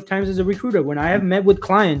plenty of times as a recruiter when I have met with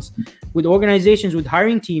clients, with organizations, with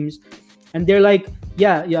hiring teams, and they're like,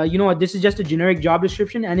 yeah, you know what, this is just a generic job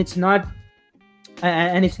description, and it's not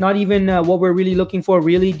even what we're really looking for,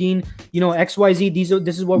 really, Dean. You know, XYZ,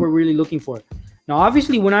 this is what we're really looking for. Now,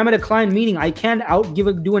 obviously, when I'm at a client meeting, I can't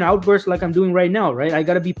do an outburst like I'm doing right now, right? I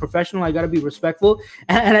got to be professional. I got to be respectful.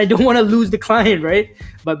 And I don't want to lose the client, right?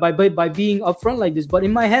 But by being upfront like this. But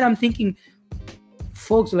in my head, I'm thinking,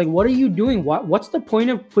 folks, like, what are you doing? What's the point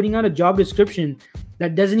of putting out a job description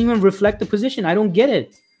that doesn't even reflect the position? I don't get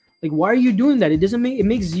it. Like, why are you doing that? It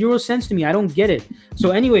makes zero sense to me. I don't get it. So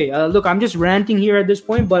anyway, look, I'm just ranting here at this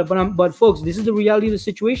point, but folks, this is the reality of the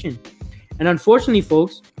situation. And unfortunately,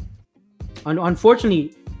 folks, and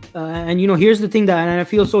you know, here's the thing that, and I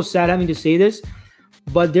feel so sad having to say this,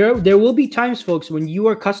 but there will be times, folks, when you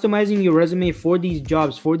are customizing your resume for these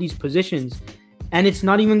jobs, for these positions, and it's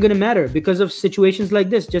not even going to matter because of situations like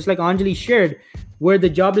this, just like Anjali shared, where the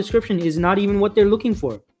job description is not even what they're looking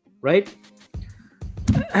for, right?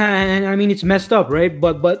 And I mean, it's messed up, right?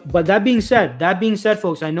 But that being said,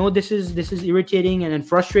 folks, I know this is irritating and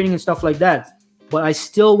frustrating and stuff like that, but I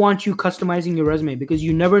still want you customizing your resume, because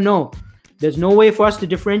you never know. There's no way for us to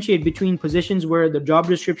differentiate between positions where the job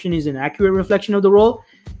description is an accurate reflection of the role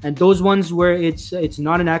and those ones where it's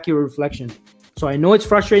not an accurate reflection. So I know it's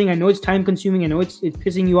frustrating. I know it's time consuming. I know it's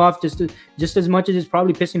pissing you off just as much as it's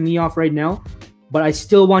probably pissing me off right now. But I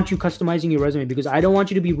still want you customizing your resume, because I don't want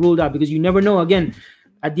you to be ruled out, because you never know. Again,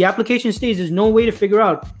 at the application stage, there's no way to figure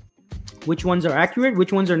out which ones are accurate,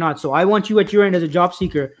 which ones are not. So I want you at your end as a job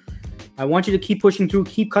seeker, I want you to keep pushing through,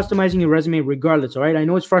 keep customizing your resume regardless, all right? I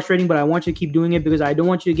know it's frustrating, but I want you to keep doing it, because I don't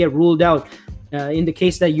want you to get ruled out in the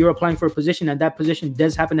case that you're applying for a position and that position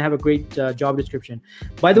does happen to have a great job description.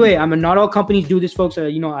 By the way, not all companies do this, folks.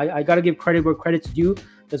 You know, I got to give credit where credit's due.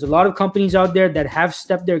 There's a lot of companies out there that have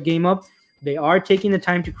stepped their game up. They are taking the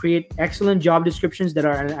time to create excellent job descriptions that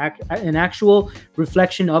are an actual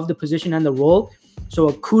reflection of the position and the role. So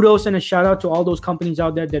a kudos and a shout out to all those companies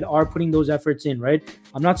out there that are putting those efforts in, right?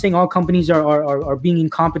 I'm not saying all companies are being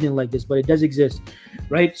incompetent like this, but it does exist,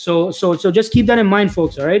 right? So just keep that in mind,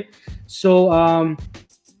 folks, all right? So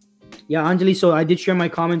yeah, Anjali, so I did share my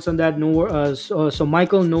comments on that. So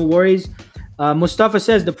Michael, no worries. Mustafa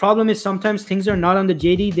says the problem is sometimes things are not on the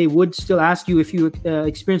JD. They would still ask you if you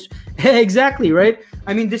experience exactly, right?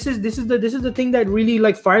 I mean, this is the thing that really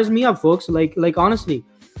like fires me up, folks. Like honestly,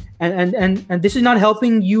 and this is not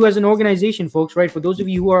helping you as an organization, folks, right? For those of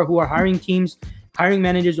you who are hiring teams, hiring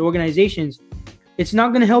managers, organizations, it's not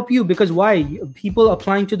going to help you, because why? People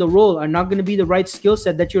applying to the role are not going to be the right skill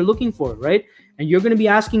set that you're looking for, right? And you're going to be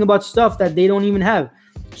asking about stuff that they don't even have.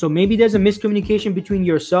 So maybe there's a miscommunication between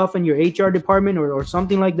yourself and your HR department or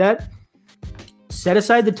something like that. Set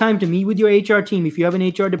aside the time to meet with your HR team. If you have an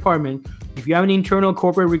HR department, if you have an internal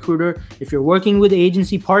corporate recruiter, if you're working with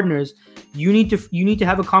agency partners, you need to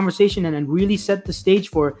have a conversation and really set the stage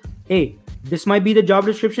for, hey, this might be the job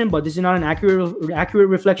description, but this is not an accurate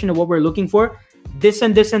reflection of what we're looking for. This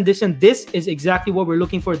and this and this and this is exactly what we're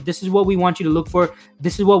looking for. This is what we want you to look for.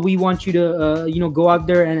 This is what we want you to go out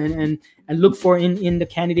there and look for in the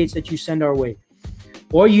candidates that you send our way.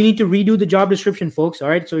 Or you need to redo the job description, folks. All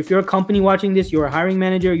right. So if you're a company watching this, you're a hiring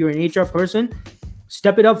manager, you're an HR person,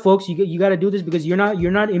 step it up, folks. You got to do this, because you're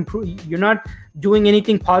not doing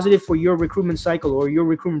anything positive for your recruitment cycle or your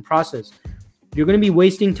recruitment process. You're going to be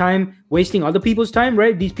wasting time, wasting other people's time,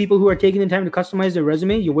 right? These people who are taking the time to customize their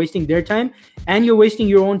resume, you're wasting their time, and you're wasting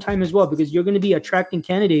your own time as well, because you're going to be attracting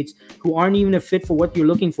candidates who aren't even a fit for what you're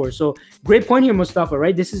looking for. So great point here, Mustafa,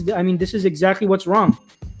 right? This is exactly what's wrong.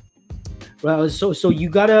 Well, so you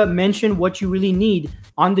got to mention what you really need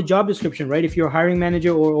on the job description, right? If you're a hiring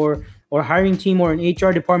manager or hiring team or an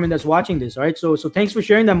HR department that's watching this, right? So thanks for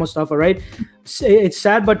sharing that, Mustafa, right? It's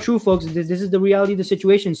sad but true, folks. This is the reality of the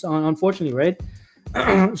situation, unfortunately, right?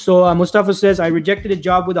 So Mustafa says, I rejected a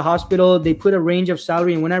job with a hospital. They put a range of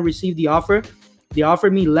salary, and when I received the offer, they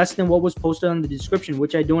offered me less than what was posted on the description,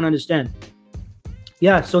 which I don't understand.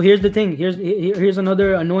 Yeah, so here's the thing. Here's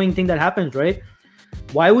another annoying thing that happens, right?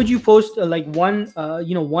 Why would you post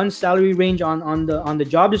one salary range on the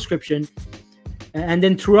job description, and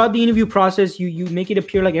then throughout the interview process you make it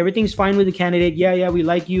appear like everything's fine with the candidate? Yeah, we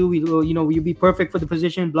like you. You'll be perfect for the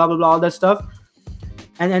position. Blah blah blah, all that stuff,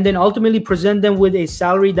 and then ultimately present them with a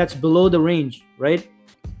salary that's below the range, right?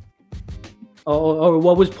 or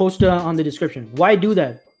what was posted on the description. Why do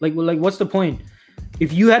that? Like what's the point?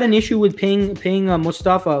 If you had an issue with paying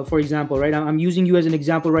Mustafa, for example, right? I'm using you as an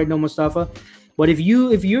example right now, Mustafa. But if you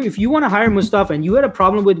want to hire Mustafa and you had a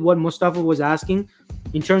problem with what Mustafa was asking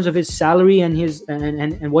in terms of his salary and his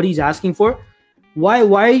and what he's asking for, why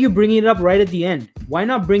are you bringing it up right at the end? Why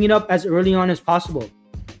not bring it up as early on as possible?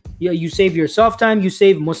 Yeah, you save yourself time, you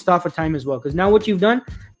save Mustafa time as well. Because now what you've done,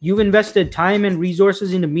 you've invested time and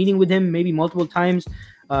resources into meeting with him maybe multiple times,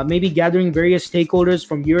 maybe gathering various stakeholders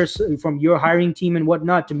from your hiring team and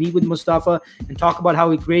whatnot to meet with Mustafa and talk about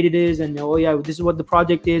how great it is, and oh yeah, this is what the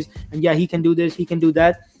project is, and yeah, he can do this, he can do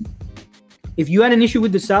that. If you had an issue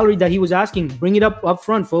with the salary that he was asking, bring it up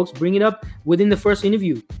front, folks. Bring it up within the first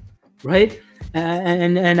interview, right?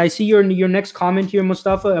 And I see your next comment here,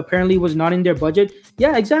 Mustafa, apparently was not in their budget.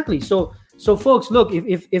 Yeah, exactly. So folks, look,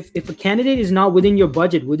 if a candidate is not within your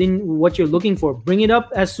budget, within what you're looking for, bring it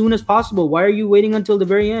up as soon as possible. Why are you waiting until the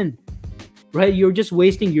very end? Right? You're just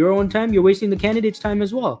wasting your own time. You're wasting the candidate's time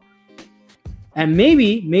as well. And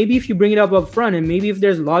maybe if you bring it up front, and maybe if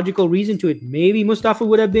there's logical reason to it, maybe Mustafa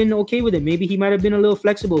would have been okay with it. Maybe he might have been a little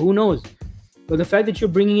flexible. Who knows? But the fact that you're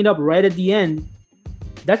bringing it up right at the end,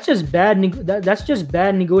 that's just bad. That's just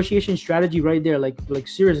bad negotiation strategy right there. Like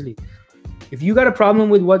seriously, if you got a problem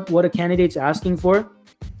with what a candidate's asking for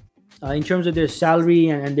in terms of their salary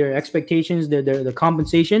and their expectations, their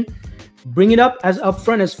compensation, bring it up as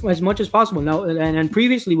upfront as much as possible. Now, and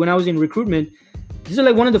previously when I was in recruitment, this is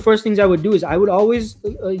like one of the first things I would do is I would always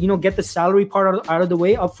get the salary part out of the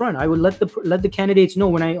way up front. I would let the candidates know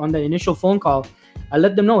when on the initial phone call, I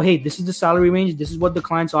let them know, hey, this is the salary range, this is what the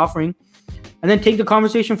client's offering. And then take the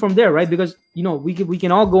conversation from there, right? Because we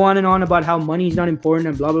can all go on and on about how money is not important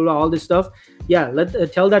and blah blah blah, all this stuff. Yeah,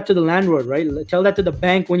 tell that to the landlord, right? Tell that to the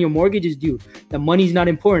bank when your mortgage is due. That money is not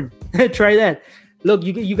important. Try that. Look,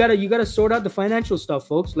 you gotta sort out the financial stuff,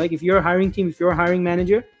 folks. Like if you're a hiring team, if you're a hiring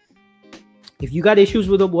manager, if you got issues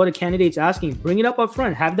with what a candidate's asking, bring it up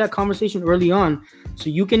front. Have that conversation early on,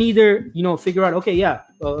 so you can either figure out, okay, yeah,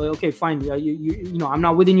 okay, fine, I'm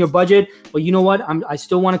not within your budget, but you know what, I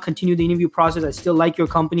still want to continue the interview process. I still like your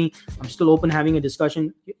company. I'm still open to having a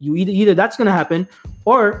discussion. You either that's gonna happen,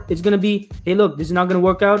 or it's gonna be, hey, look, this is not gonna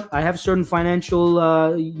work out. I have certain financial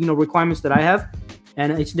requirements that I have,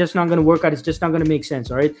 and it's just not going to work out. It's just not going to make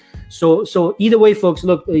sense. All right. So either way, folks,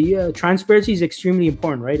 look, transparency is extremely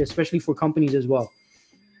important, right? Especially for companies as well.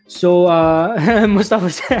 So Mustafa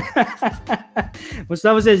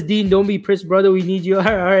says, Dean, don't be pissed, brother. We need you. All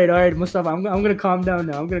right, Mustafa. I'm going to calm down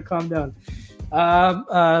now.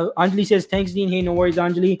 Anjali says, thanks, Dean. Hey, no worries,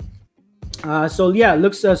 Anjali.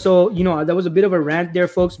 That was a bit of a rant there,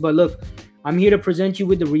 folks. But look, I'm here to present you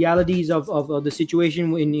with the realities of the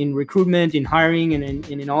situation in recruitment, in hiring, and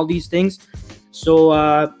in all these things. So,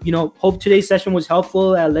 hope today's session was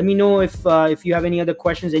helpful. Let me know if you have any other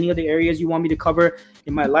questions, any other areas you want me to cover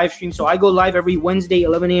in my live stream. So I go live every Wednesday,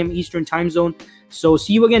 11 a.m. Eastern time zone. So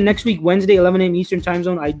see you again next week, Wednesday, 11 a.m. Eastern time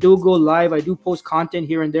zone. I do go live. I do post content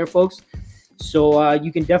here and there, folks. So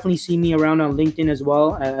you can definitely see me around on LinkedIn as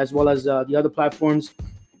well as the other platforms.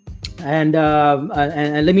 And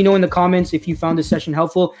let me know in the comments if you found this session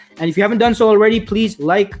helpful. And if you haven't done so already, please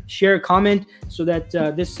like, share, comment, so that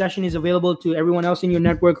this session is available to everyone else in your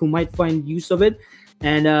network who might find use of it.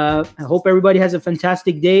 And I hope everybody has a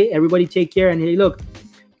fantastic day. Everybody take care. And hey, look,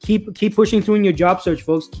 keep pushing through in your job search,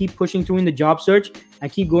 folks. Keep pushing through in the job search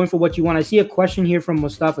and keep going for what you want. I see a question here from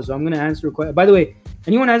Mustafa, so I'm going to answer a question. By the way,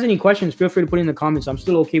 anyone has any questions, feel free to put in the comments. I'm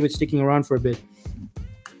still okay with sticking around for a bit.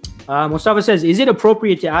 Mustafa says, is it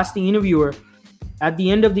appropriate to ask the interviewer at the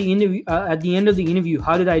end of the interview,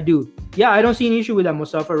 how did I do? Yeah, I don't see any issue with that,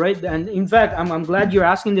 Mustafa, right? And in fact, I'm glad you're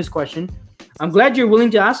asking this question. I'm glad you're willing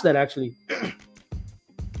to ask that, actually.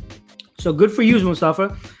 So good for you,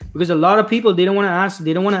 Mustafa, because a lot of people, they don't want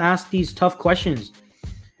to ask these tough questions.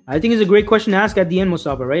 I think it's a great question to ask at the end,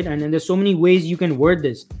 Mustafa, right? And there's so many ways you can word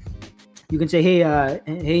this. You can say, hey,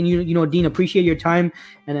 Dean, appreciate your time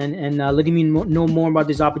and letting me know more about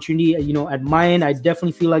this opportunity. At my end, I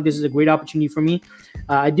definitely feel like this is a great opportunity for me.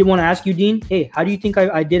 I did want to ask you, Dean, hey, how do you think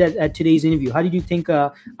I did at today's interview? How did you think, did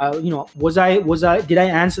I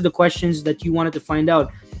answer the questions that you wanted to find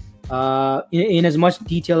out in as much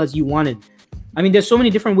detail as you wanted? I mean, there's so many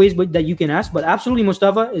different ways that you can ask, but absolutely,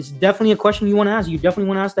 Mustafa, it's definitely a question you want to ask. You definitely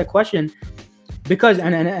want to ask that question because,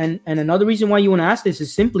 and another reason why you want to ask this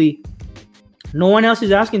is simply, no one else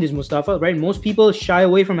is asking this, Mustafa, right? Most people shy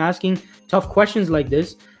away from asking tough questions like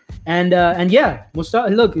this. And yeah,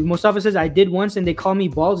 Mustafa says, I did once and they call me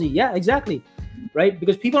ballsy. Yeah, exactly. Right?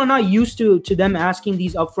 Because people are not used to them asking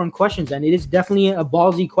these upfront questions. And it is definitely a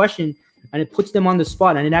ballsy question and it puts them on the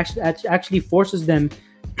spot, and it actually forces them,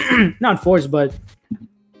 not force, but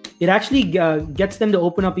it actually gets them to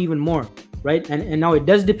open up even more, right? And now it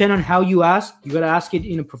does depend on how you ask. You got to ask it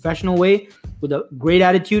in a professional way, with a great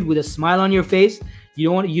attitude, with a smile on your face. You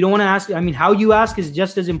don't want to ask. I mean, how you ask is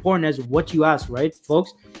just as important as what you ask, right,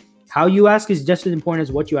 folks? How you ask is just as important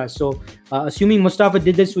as what you ask. So, assuming Mustafa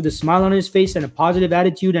did this with a smile on his face and a positive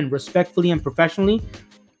attitude and respectfully and professionally,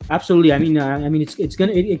 absolutely. I mean,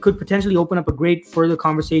 it could potentially open up a great further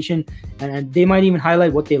conversation, and they might even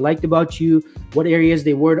highlight what they liked about you, what areas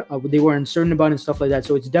they were uncertain about, and stuff like that.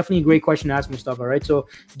 So it's definitely a great question to ask, Mustafa. Right? So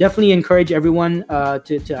definitely encourage everyone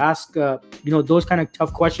to ask those kind of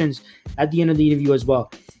tough questions at the end of the interview as well.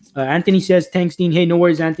 Anthony says, thanks, Dean. Hey, no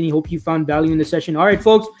worries, Anthony. Hope you found value in the session. All right,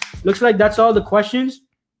 folks. Looks like that's all the questions.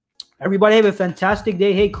 Everybody have a fantastic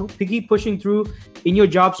day. Hey, keep pushing through in your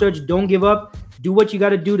job search. Don't give up. Do what you got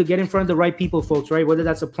to do to get in front of the right people, folks, right? Whether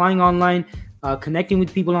that's applying online, connecting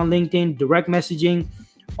with people on LinkedIn, direct messaging,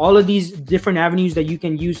 all of these different avenues that you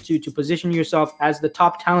can use to position yourself as the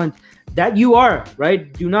top talent that you are,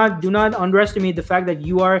 right? Do not underestimate the fact that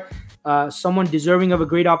you are someone deserving of a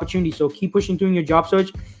great opportunity. So keep pushing through in your job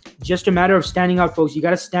search. Just a matter of standing out, folks. You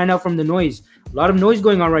got to stand out from the noise. A lot of noise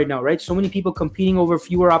going on right now, right? So many people competing over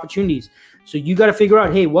fewer opportunities. So you got to figure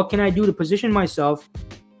out, hey, what can I do to position myself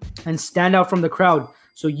and stand out from the crowd?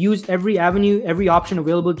 So use every avenue, every option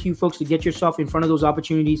available to you, folks, to get yourself in front of those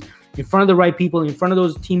opportunities, in front of the right people, in front of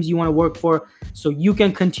those teams you want to work for, so you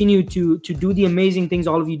can continue to do the amazing things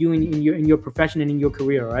all of you do in your profession and in your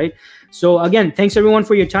career, right? So again, thanks everyone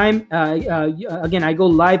for your time. Again, I go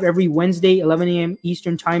live every Wednesday, 11 a.m.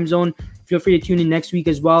 Eastern time zone. Feel free to tune in next week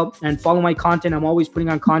as well and follow my content. I'm always putting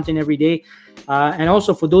on content every day. And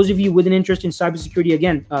also, for those of you with an interest in cybersecurity,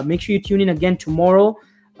 again, make sure you tune in again tomorrow.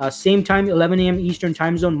 Same time, 11 a.m. Eastern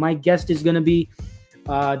time zone. My guest is going to be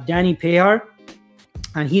Danny Pehar,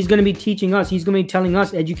 and he's going to be teaching us. He's going to be telling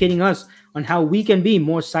us, educating us on how we can be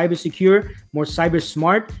more cyber secure, more cyber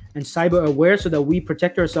smart, and cyber aware, so that we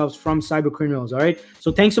protect ourselves from cyber criminals. All right.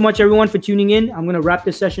 So thanks so much, everyone, for tuning in. I'm going to wrap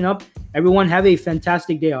this session up. Everyone, have a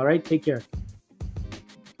fantastic day. All right. Take care.